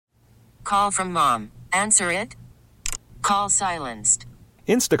call from mom. Answer it. Call silenced.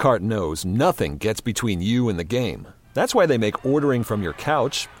 Instacart knows nothing gets between you and the game. That's why they make ordering from your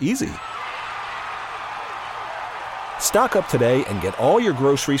couch easy. Stock up today and get all your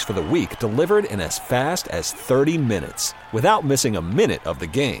groceries for the week delivered in as fast as 30 minutes without missing a minute of the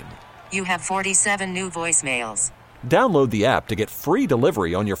game. You have 47 new voicemails. Download the app to get free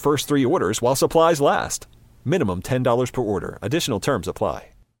delivery on your first 3 orders while supplies last. Minimum $10 per order. Additional terms apply.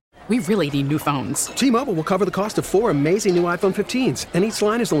 We really need new phones. T-Mobile will cover the cost of 4 amazing new iPhone 15s, and each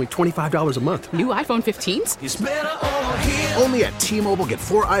line is only $25 a month. New iPhone 15s? It's better over here. Only at T-Mobile, get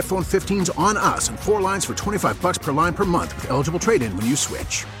 4 iPhone 15s on us and 4 lines for $25 per line per month with eligible trade-in when you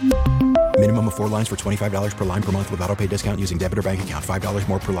switch. Minimum of 4 lines for $25 per line per month with autopay discount using debit or bank account. $5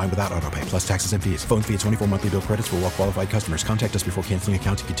 more per line without autopay, plus taxes and fees. Phone fee at 24 monthly bill credits for well-qualified customers. Contact us before canceling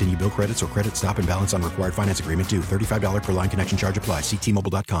account to continue bill credits or credit stop and balance on required finance agreement due. $35 per line connection charge applies. See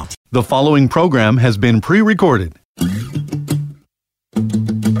T-Mobile.com. The following program has been pre-recorded.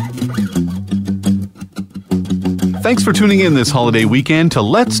 Thanks for tuning in this holiday weekend to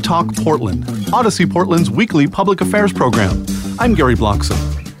Let's Talk Portland, Odyssey Portland's weekly public affairs program. I'm Gary Bloxam.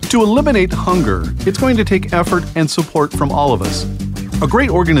 To eliminate hunger, it's going to take effort and support from all of us. A great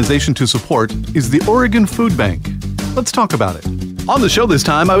organization to support is the Oregon Food Bank. Let's talk about it. On the show this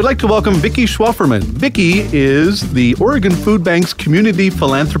time, I would like to welcome Vicki Schwefferman. Vicki is the Oregon Food Bank's Community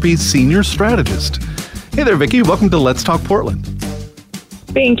Philanthropy Senior Strategist. Hey there, Vicki. Welcome to Let's Talk Portland.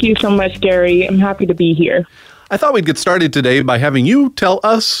 Thank you so much, Gary. I'm happy to be here. I thought we'd get started today by having you tell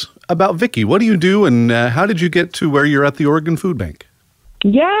us about Vicki. What do you do, and how did you get to where you're at the Oregon Food Bank?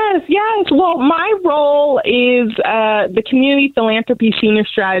 Yes. Well, my role is the Community Philanthropy Senior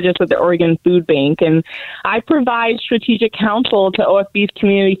Strategist at the Oregon Food Bank, and I provide strategic counsel to OFB's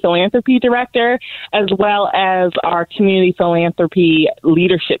Community Philanthropy Director, as well as our Community Philanthropy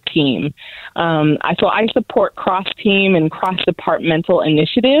Leadership Team. So I support cross-team and cross-departmental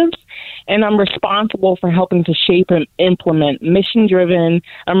initiatives, and I'm responsible for helping to shape and implement mission-driven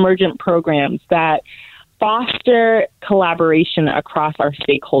emergent programs that foster collaboration across our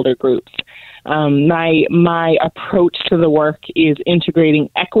stakeholder groups. My approach to the work is integrating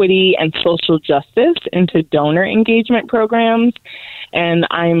equity and social justice into donor engagement programs, and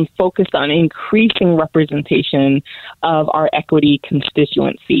I'm focused on increasing representation of our equity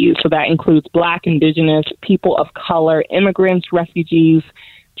constituencies. So that includes Black, Indigenous, people of color, immigrants, refugees,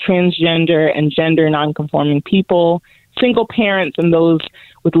 transgender and gender nonconforming people, single parents, and those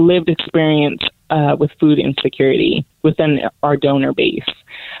with lived experience with food insecurity within our donor base.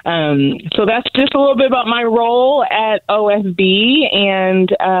 So that's just a little bit about my role at OFB.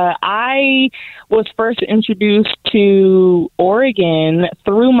 And I was first introduced to Oregon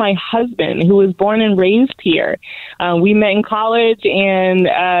through my husband, who was born and raised here. We met in college, and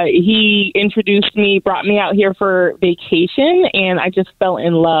he introduced me, brought me out here for vacation, and I just fell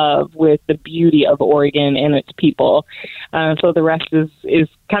in love with the beauty of Oregon and its people. So the rest is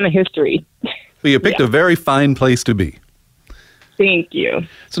kind of history. Well, you picked a very fine place to be. Thank you.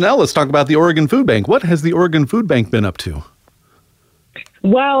 So now let's talk about the Oregon Food Bank. What has the Oregon Food Bank been up to?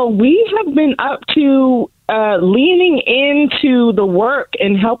 Well, we have been up to leaning into the work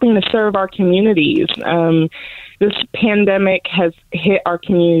and helping to serve our communities. This pandemic has hit our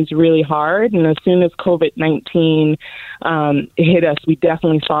communities really hard, and as soon as COVID-19 hit us, we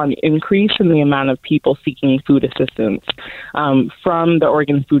definitely saw an increase in the amount of people seeking food assistance from the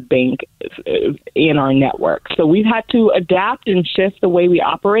Oregon Food Bank in our network. So we've had to adapt and shift the way we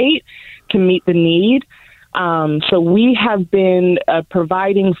operate to meet the need. So we have been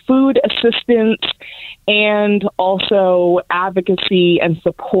providing food assistance and also advocacy and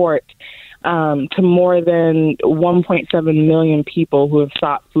support to more than 1.7 million people who have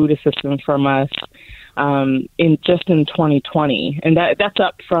sought food assistance from us in 2020. And that's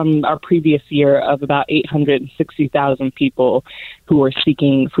up from our previous year of about 860,000 people who were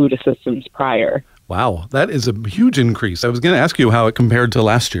seeking food assistance prior. Wow, that is a huge increase. I was going to ask you how it compared to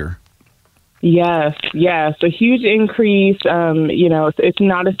last year. Yes, a huge increase. It's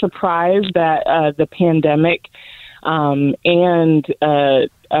not a surprise that the pandemic and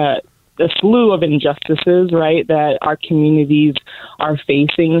the slew of injustices, right, that our communities are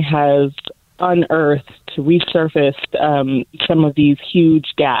facing has unearthed, resurfaced some of these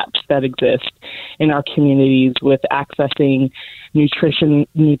huge gaps that exist in our communities with accessing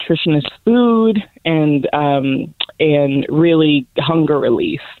nutritious food and really hunger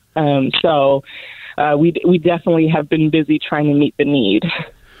relief. So we definitely have been busy trying to meet the need.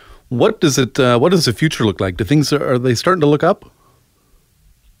 What does the future look like? Are they starting to look up?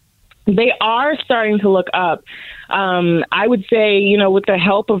 They are starting to look up. I would say, with the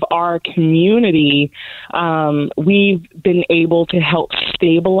help of our community, we've been able to help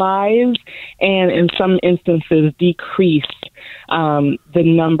stabilize and in some instances decrease the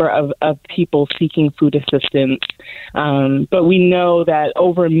number of people seeking food assistance. But we know that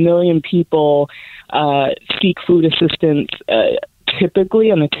over 1 million people seek food assistance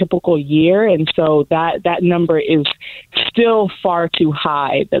typically on a typical year. And so that number is still far too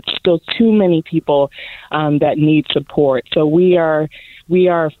high. That's still too many people that need support. So we are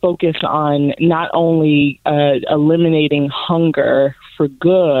focused on not only eliminating hunger for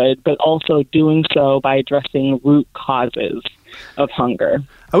good, but also doing so by addressing root causes of hunger.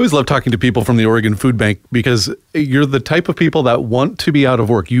 I always love talking to people from the Oregon Food Bank because you're the type of people that want to be out of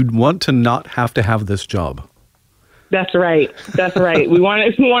work. You'd want to not have to have this job. That's right. We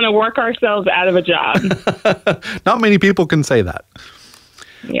want to work ourselves out of a job. Not many people can say that.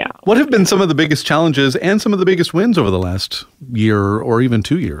 Yeah. What have been some of the biggest challenges and some of the biggest wins over the last year or even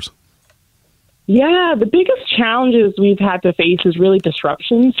 2 years? Yeah, the biggest challenges we've had to face is really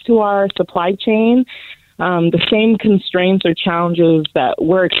disruptions to our supply chain. The same constraints or challenges that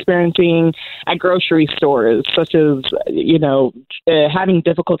we're experiencing at grocery stores, such as, having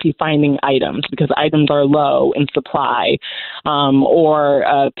difficulty finding items because items are low in supply,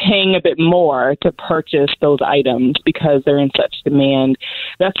 or paying a bit more to purchase those items because they're in such demand.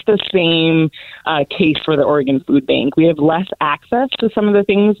 That's the same case for the Oregon Food Bank. We have less access to some of the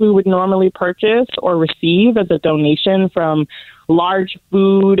things we would normally purchase or receive as a donation from large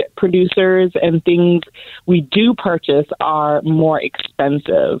food producers, and things we do purchase are more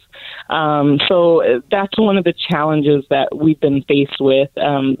expensive. So that's one of the challenges that we've been faced with.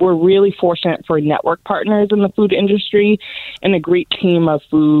 We're really fortunate for network partners in the food industry and a great team of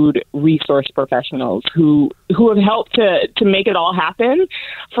food resource professionals who have helped to make it all happen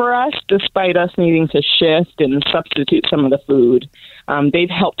for us, despite us needing to shift and substitute some of the food. They've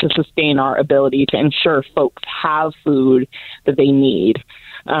helped to sustain our ability to ensure folks have food that they need.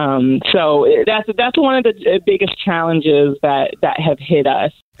 So that's one of the biggest challenges that have hit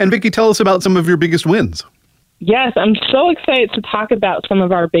us. And Vicki, tell us about some of your biggest wins. Yes, I'm so excited to talk about some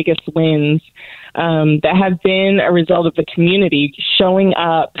of our biggest wins that have been a result of the community showing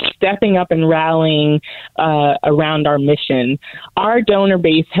up, stepping up and rallying around our mission. Our donor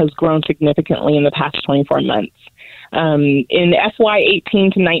base has grown significantly in the past 24 months. In FY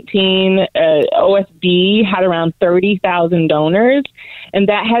 18 to 19, OFB had around 30,000 donors, and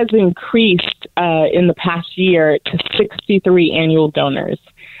that has increased in the past year to 63 annual donors.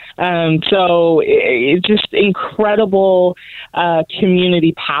 So it's just incredible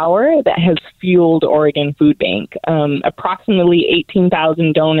community power that has fueled Oregon Food Bank. Approximately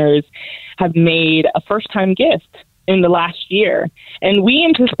 18,000 donors have made a first-time gift in the last year, and we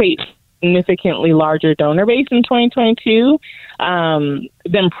anticipate significantly larger donor base in 2022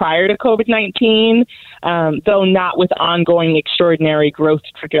 than prior to COVID-19, though not with ongoing extraordinary growth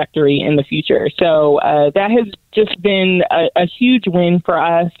trajectory in the future. So that has just been a huge win for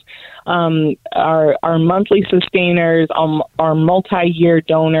us. Our monthly sustainers, our multi-year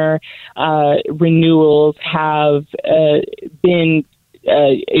donor renewals have been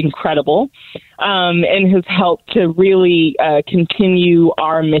incredible, and has helped to really continue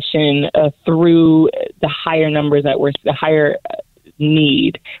our mission through the higher numbers the higher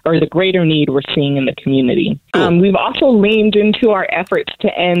need or the greater need we're seeing in the community. We've also leaned into our efforts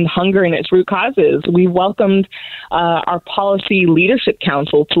to end hunger and its root causes. We welcomed our Policy Leadership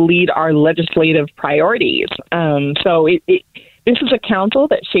Council to lead our legislative priorities. This is a council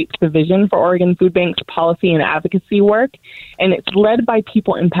that shapes the vision for Oregon Food Bank's policy and advocacy work, and it's led by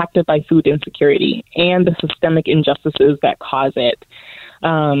people impacted by food insecurity and the systemic injustices that cause it.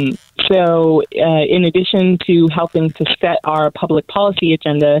 So in addition to helping to set our public policy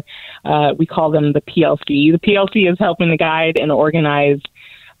agenda, we call them the PLC. The PLC is helping to guide and organize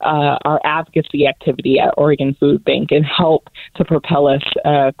our advocacy activity at Oregon Food Bank and help to propel us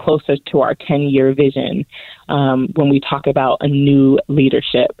closer to our 10-year vision when we talk about a new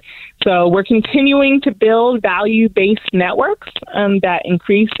leadership. So we're continuing to build value-based networks that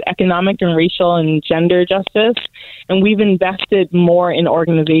increase economic and racial and gender justice, and we've invested more in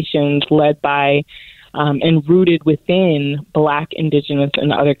organizations led by and rooted within Black, Indigenous,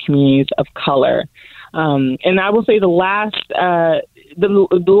 and other communities of color. And I will say the last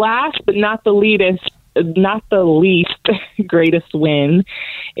but not the least greatest win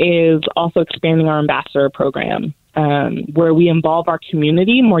is also expanding our ambassador program, where we involve our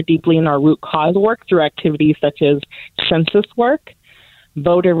community more deeply in our root cause work through activities such as census work,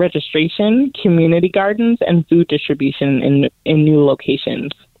 voter registration, community gardens, and food distribution in new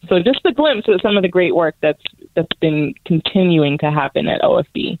locations. So just a glimpse of some of the great work that's been continuing to happen at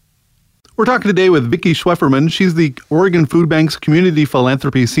OFB. We're talking today with Vicki Schwefferman. She's the Oregon Food Bank's Community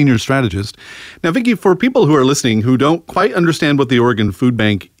Philanthropy Senior Strategist. Now, Vicki, for people who are listening who don't quite understand what the Oregon Food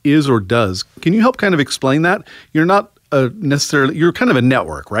Bank is or does, can you help kind of explain that? You're not you're kind of a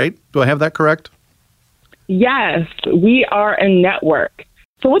network, right? Do I have that correct? Yes, we are a network.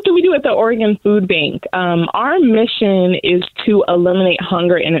 So what do we do at the Oregon Food Bank? Our mission is to eliminate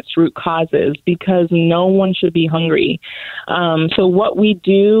hunger in its root causes because no one should be hungry. So what we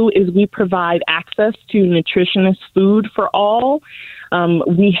do is we provide access to nutritious food for all.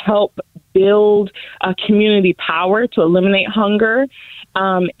 We help build community power to eliminate hunger.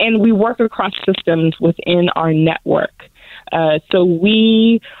 And we work across systems within our network. So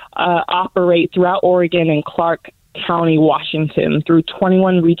we operate throughout Oregon and Clark County, Washington, through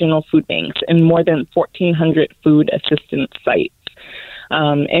 21 regional food banks and more than 1,400 food assistance sites.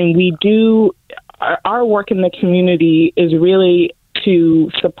 And we do, our work in the community is really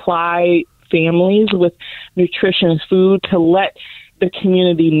to supply families with nutritious food, to let the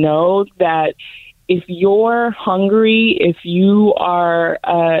community know that if you're hungry, if you are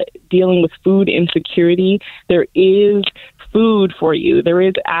dealing with food insecurity, there is food for you. There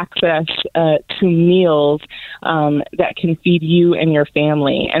is access to meals that can feed you and your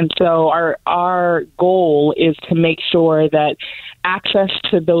family. And so our goal is to make sure that access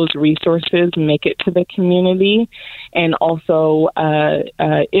to those resources make it to the community, and also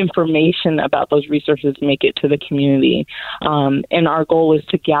information about those resources make it to the community. And our goal is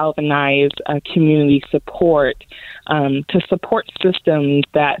to galvanize community support to support systems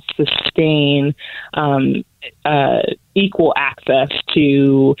that sustain equal access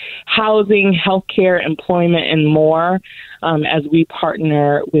to housing, healthcare, employment, and more as we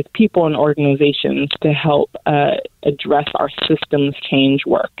partner with people and organizations to help address our systems change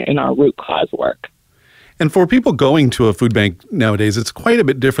work and our root cause work. And for people going to a food bank nowadays, it's quite a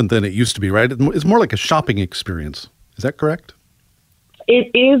bit different than it used to be, right? It's more like a shopping experience. Is that correct?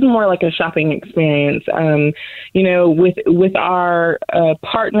 It is more like a shopping experience. With our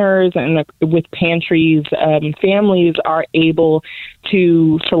partners and with pantries, families are able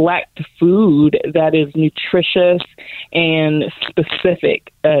to select food that is nutritious and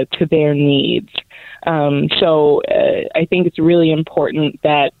specific to their needs. So I think it's really important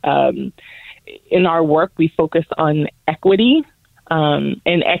that in our work we focus on equity.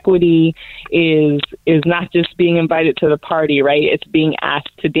 And equity is not just being invited to the party, right? It's being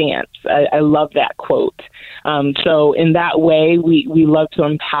asked to dance. I love that quote. So in that way, we love to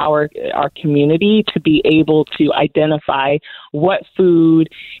empower our community to be able to identify what food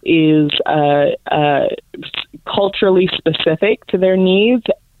is culturally specific to their needs,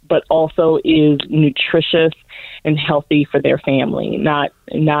 but also is nutritious and healthy for their family.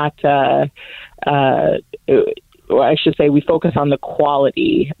 Or I should say we focus on the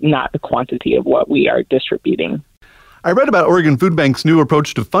quality, not the quantity of what we are distributing. I read about Oregon Food Bank's new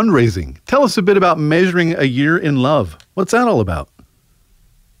approach to fundraising. Tell us a bit about Measuring a Year in Love. What's that all about?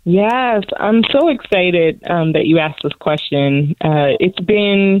 Yes, I'm so excited that you asked this question. It's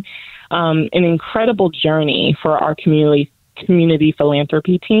been an incredible journey for our community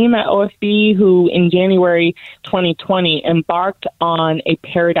philanthropy team at OFB, who in January 2020 embarked on a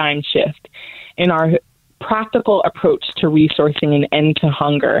paradigm shift in our practical approach to resourcing an end to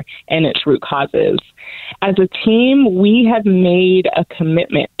hunger and its root causes. As a team, we have made a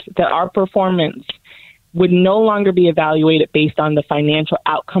commitment that our performance would no longer be evaluated based on the financial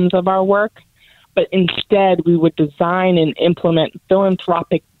outcomes of our work, but instead we would design and implement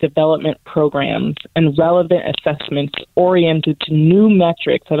philanthropic development programs and relevant assessments oriented to new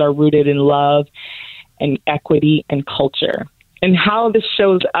metrics that are rooted in love and equity and culture. And how this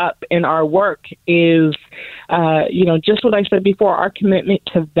shows up in our work is, just what I said before, our commitment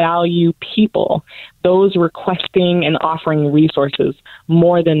to value people, those requesting and offering resources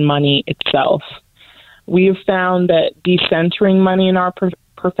more than money itself. We have found that decentering money in our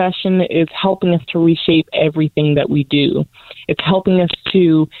profession is helping us to reshape everything that we do. It's helping us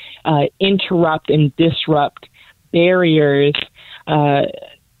to interrupt and disrupt barriers, to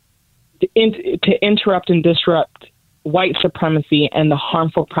interrupt and disrupt white supremacy and the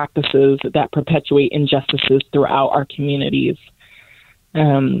harmful practices that perpetuate injustices throughout our communities.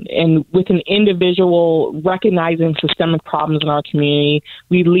 And with an individual recognizing systemic problems in our community,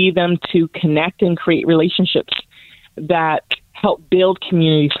 we lead them to connect and create relationships that help build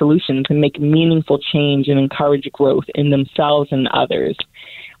community solutions and make meaningful change and encourage growth in themselves and others.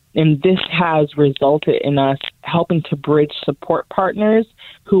 And this has resulted in us helping to bridge support partners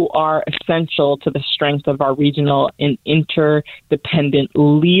who are essential to the strength of our regional and interdependent,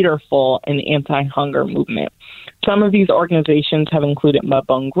 leaderful, and anti-hunger movement. Some of these organizations have included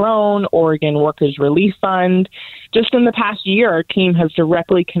Mudbone Grown, Oregon Workers Relief Fund. Just in the past year, our team has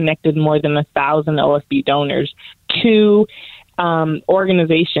directly connected more than 1,000 OFB donors to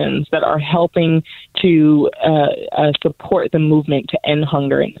organizations that are helping to support the movement to end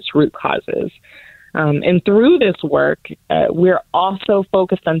hunger and its root causes. And through this work, we're also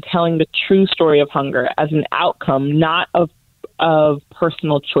focused on telling the true story of hunger as an outcome, not of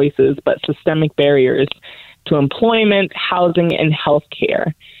personal choices, but systemic barriers to employment, housing, and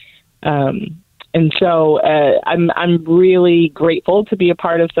healthcare. And so I'm really grateful to be a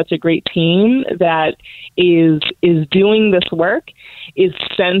part of such a great team that is doing this work, is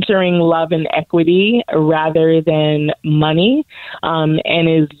centering love and equity rather than money, and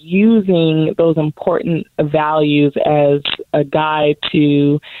is using those important values as a guide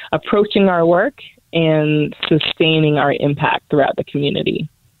to approaching our work and sustaining our impact throughout the community.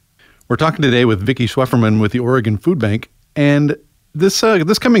 We're talking today with Vicki Schwefferman with the Oregon Food Bank, and this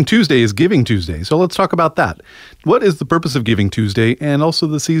coming Tuesday is Giving Tuesday, so let's talk about that. What is the purpose of Giving Tuesday and also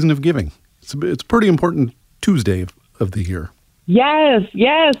the season of giving? It's a pretty important Tuesday of the year. Yes.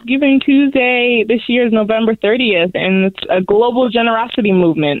 Giving Tuesday this year is November 30th, and it's a global generosity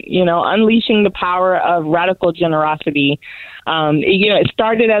movement, unleashing the power of radical generosity. It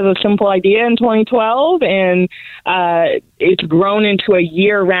started as a simple idea in 2012, and it's grown into a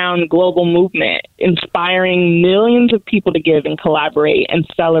year-round global movement, inspiring millions of people to give and collaborate and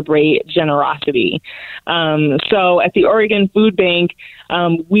celebrate generosity. So at the Oregon Food Bank,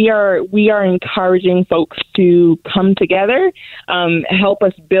 we are encouraging folks to come together, help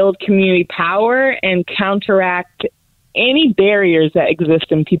us build community power, and counteract any barriers that exist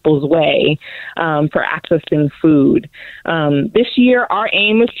in people's way for accessing food. This year, our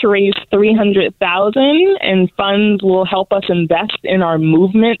aim is to raise $300,000, and funds will help us invest in our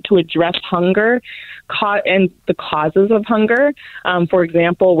movement to address hunger and the causes of hunger. For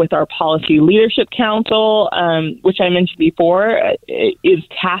example, with our Policy Leadership Council, which I mentioned before, is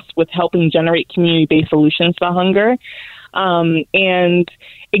tasked with helping generate community-based solutions to hunger. And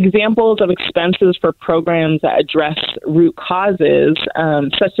examples of expenses for programs that address root causes,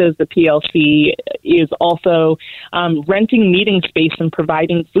 such as the PLC, is also renting meeting space and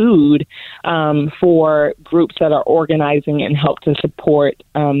providing food for groups that are organizing and help to support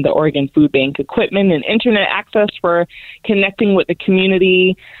the Oregon Food Bank, equipment and internet access for connecting with the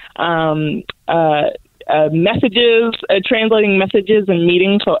community, messages, translating messages and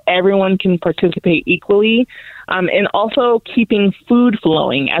meetings so everyone can participate equally, and also keeping food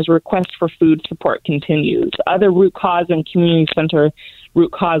flowing as requests for food support continues. Other root cause and community center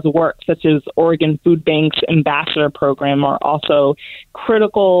root cause work, such as Oregon Food Bank's Ambassador Program, are also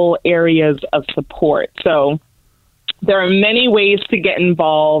critical areas of support. So there are many ways to get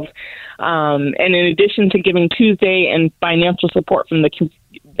involved. And in addition to Giving Tuesday and financial support from the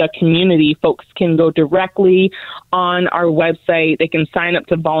community, folks can go directly on our website. They can sign up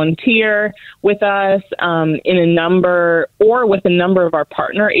to volunteer with us in a number of our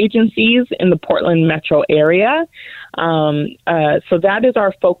partner agencies in the Portland metro area. So that is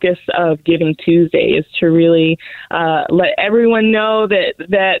our focus of Giving Tuesday, is to really let everyone know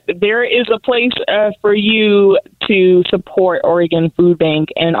that there is a place for you to support Oregon Food Bank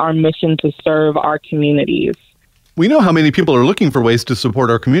and our mission to serve our communities. We know how many people are looking for ways to support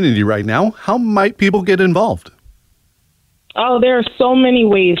our community right now. How might people get involved? Oh, there are so many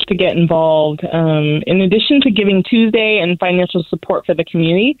ways to get involved. In addition to Giving Tuesday and financial support for the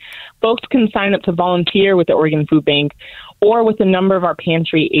community, folks can sign up to volunteer with the Oregon Food Bank or with a number of our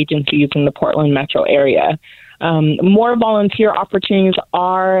pantry agencies in the Portland metro area. More volunteer opportunities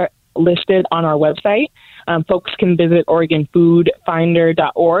are listed on our website. Folks can visit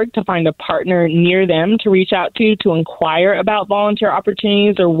OregonFoodFinder.org to find a partner near them to reach out to inquire about volunteer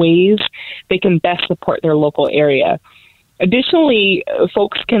opportunities or ways they can best support their local area. Additionally,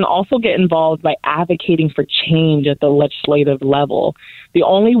 folks can also get involved by advocating for change at the legislative level. The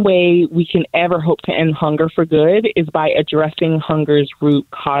only way we can ever hope to end hunger for good is by addressing hunger's root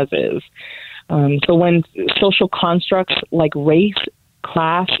causes. So when social constructs like race,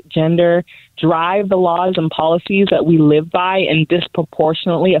 class, gender drive the laws and policies that we live by and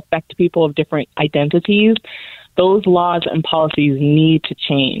disproportionately affect people of different identities, those laws and policies need to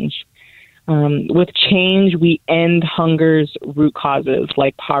change. With change, we end hunger's root causes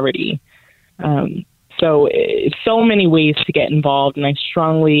like poverty. So many ways to get involved, and I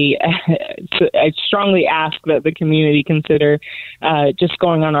strongly ask that the community consider just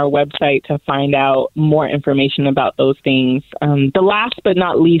going on our website to find out more information about those things. The last but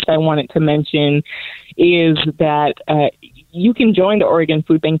not least I wanted to mention is that you can join the Oregon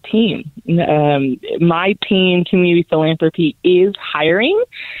Food Bank team. My team, Community Philanthropy, is hiring.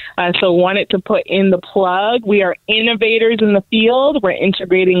 So wanted to put in the plug. We are innovators in the field. We're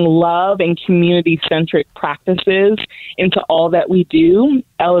integrating love and community-centric practices into all that we do,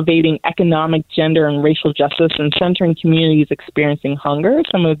 elevating economic, gender, and racial justice, and centering communities experiencing hunger.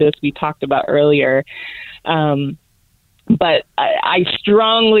 Some of this we talked about earlier. But I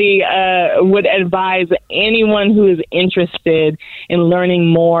strongly would advise anyone who is interested in learning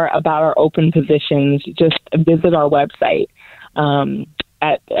more about our open positions, just visit our website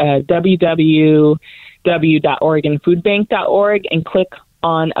at www.oregonfoodbank.org and click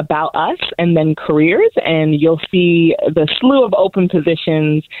on About Us and then Careers, and you'll see the slew of open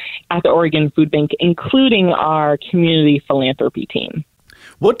positions at the Oregon Food Bank, including our community philanthropy team.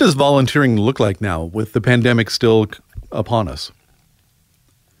 What does volunteering look like now with the pandemic still upon us?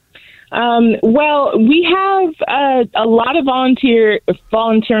 Well, we have a lot of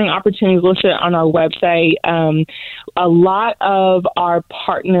volunteering opportunities listed on our website. A lot of our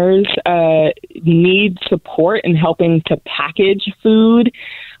partners need support in helping to package food.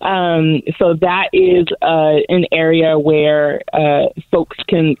 So that is an area where folks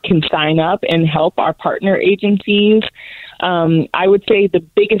can sign up and help our partner agencies. I would say the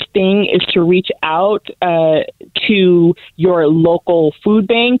biggest thing is to reach out to your local food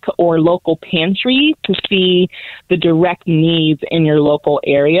bank or local pantry to see the direct needs in your local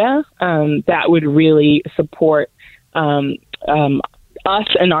area. That would really support us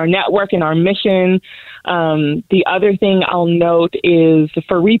and our network and our mission. The other thing I'll note is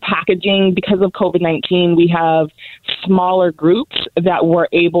for repackaging, because of COVID-19, we have smaller groups that we're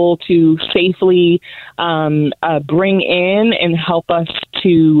able to safely bring in and help us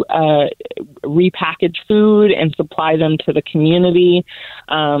to repackage food and supply them to the community.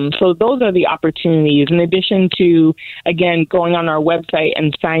 So those are the opportunities. In addition to, again, going on our website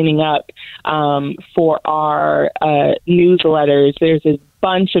and signing up for our newsletters, there's a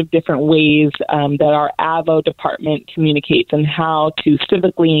bunch of different ways that our AVO department communicates and how to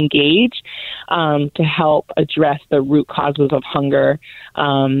civically engage to help address the root causes of hunger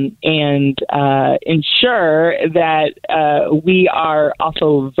and ensure that we are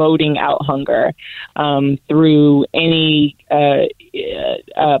also voting out hunger through any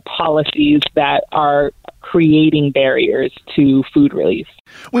policies that are creating barriers to food relief.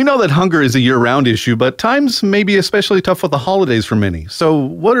 We know that hunger is a year-round issue, but times may be especially tough with the holidays for many. So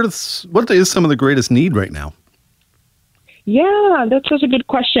what is some of the greatest need right now? Yeah, that's such a good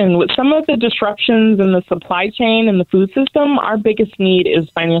question. With some of the disruptions in the supply chain and the food system, our biggest need is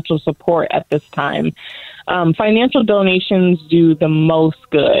financial support at this time. Financial donations do the most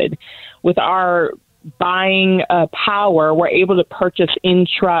good. With our buying power, we're able to purchase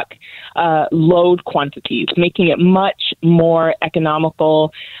in-truck load quantities, making it much more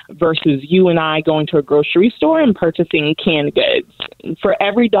economical versus you and I going to a grocery store and purchasing canned goods. For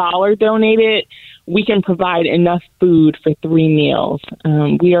every $1 donated, we can provide enough food for 3 meals.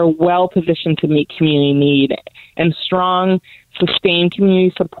 We are well positioned to meet community need, and strong, sustained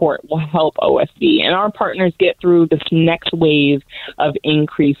community support will help OFB and our partners get through this next wave of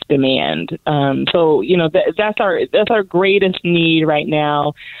increased demand. So, you know, that's our greatest need right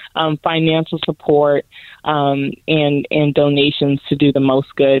now, financial support and donations to do the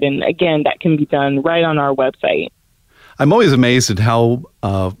most good. And again, that can be done right on our website. I'm always amazed at how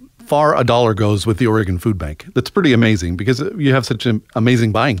far a dollar goes with the Oregon Food Bank. That's pretty amazing because you have such an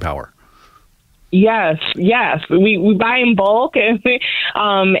amazing buying power. Yes. We buy in bulk, and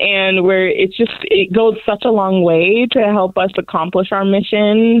it goes such a long way to help us accomplish our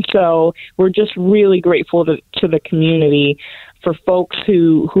mission. So we're just really grateful to the community for folks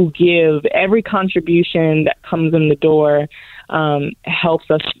who give. Every contribution that comes in the door helps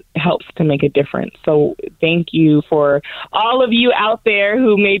to make a difference. So thank you for all of you out there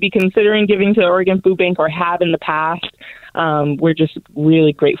who may be considering giving to the Oregon Food Bank or have in the past. We're just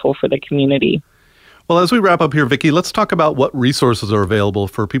really grateful for the community. Well, as we wrap up here, Vicki, let's talk about what resources are available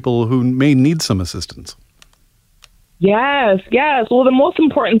for people who may need some assistance. Yes. Well, the most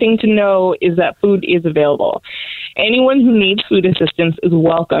important thing to know is that food is available. Anyone who needs food assistance is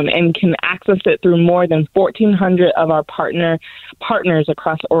welcome and can access it through more than 1,400 of our partners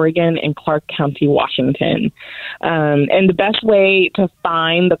across Oregon and Clark County, Washington. And the best way to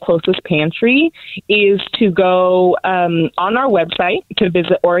find the closest pantry is to go on our website to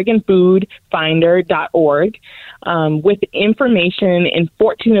visit OregonFoodFinder.org with information in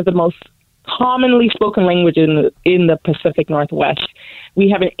 14 of the most commonly spoken languages in the Pacific Northwest. We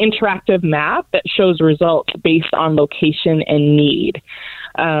have an interactive map that shows results based on location and need.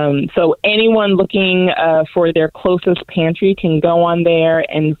 So anyone looking for their closest pantry can go on there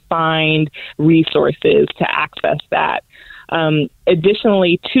and find resources to access that.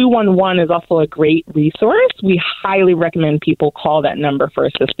 Additionally, 211 is also a great resource. We highly recommend people call that number for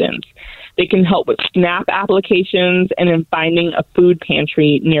assistance. They can help with SNAP applications and in finding a food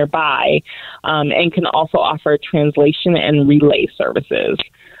pantry nearby, and can also offer translation and relay services.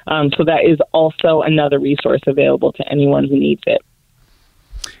 So that is also another resource available to anyone who needs it.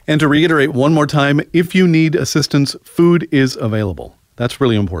 And to reiterate one more time, if you need assistance, food is available. That's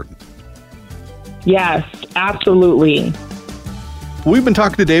really important. Yes, absolutely. We've been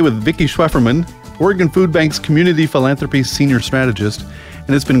talking today with Vicki Schwefferman, Oregon Food Bank's Community Philanthropy Senior Strategist.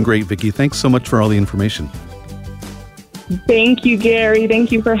 And it's been great, Vicki. Thanks so much for all the information. Thank you, Gary.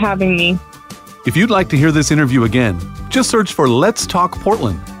 Thank you for having me. If you'd like to hear this interview again, just search for Let's Talk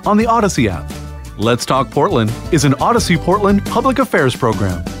Portland on the Odyssey app. Let's Talk Portland is an Odyssey Portland public affairs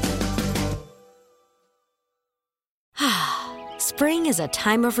program. Spring is a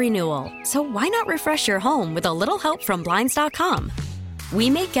time of renewal, so why not refresh your home with a little help from Blinds.com? We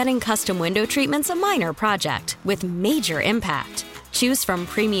make getting custom window treatments a minor project with major impact. Choose from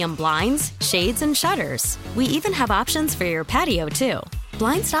premium blinds, shades, and shutters. We even have options for your patio, too.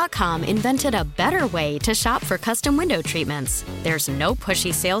 Blinds.com invented a better way to shop for custom window treatments. There's no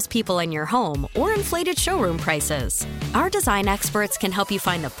pushy salespeople in your home or inflated showroom prices. Our design experts can help you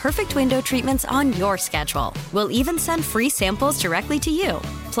find the perfect window treatments on your schedule. We'll even send free samples directly to you.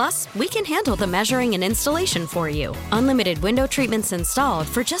 Plus, we can handle the measuring and installation for you. Unlimited window treatments installed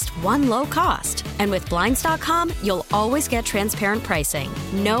for just one low cost. And with Blinds.com, you'll always get transparent pricing.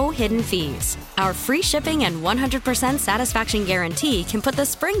 No hidden fees. Our free shipping and 100% satisfaction guarantee can put the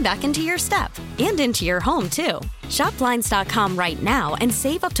spring back into your step and into your home, too. Shop Blinds.com right now and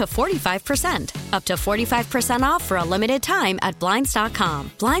save up to 45%. Up to 45% off for a limited time at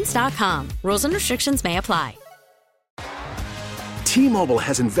Blinds.com. Blinds.com. Rules and restrictions may apply. T-Mobile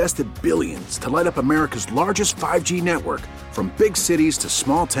has invested billions to light up America's largest 5G network, from big cities to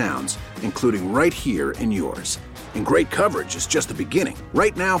small towns, including right here in yours. And great coverage is just the beginning.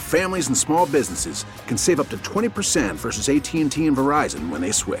 Right now, families and small businesses can save up to 20% versus AT&T and Verizon when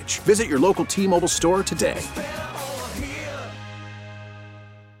they switch. Visit your local T-Mobile store today.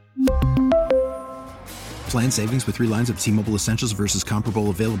 Plan savings with 3 lines of T-Mobile Essentials versus comparable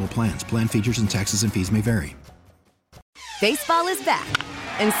available plans. Plan features and taxes and fees may vary. Baseball is back,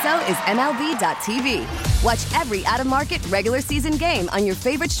 and so is MLB.tv. Watch every out-of-market regular season game on your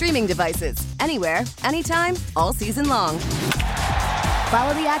favorite streaming devices, anywhere, anytime, all season long.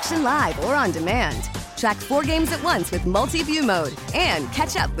 Follow the action live or on demand. Track 4 games at once with multi-view mode and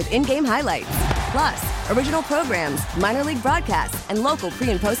catch up with in-game highlights. Plus, original programs, minor league broadcasts, and local pre-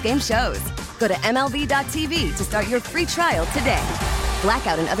 and post-game shows. Go to MLB.tv to start your free trial today.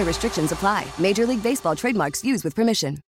 Blackout and other restrictions apply. Major League Baseball trademarks used with permission.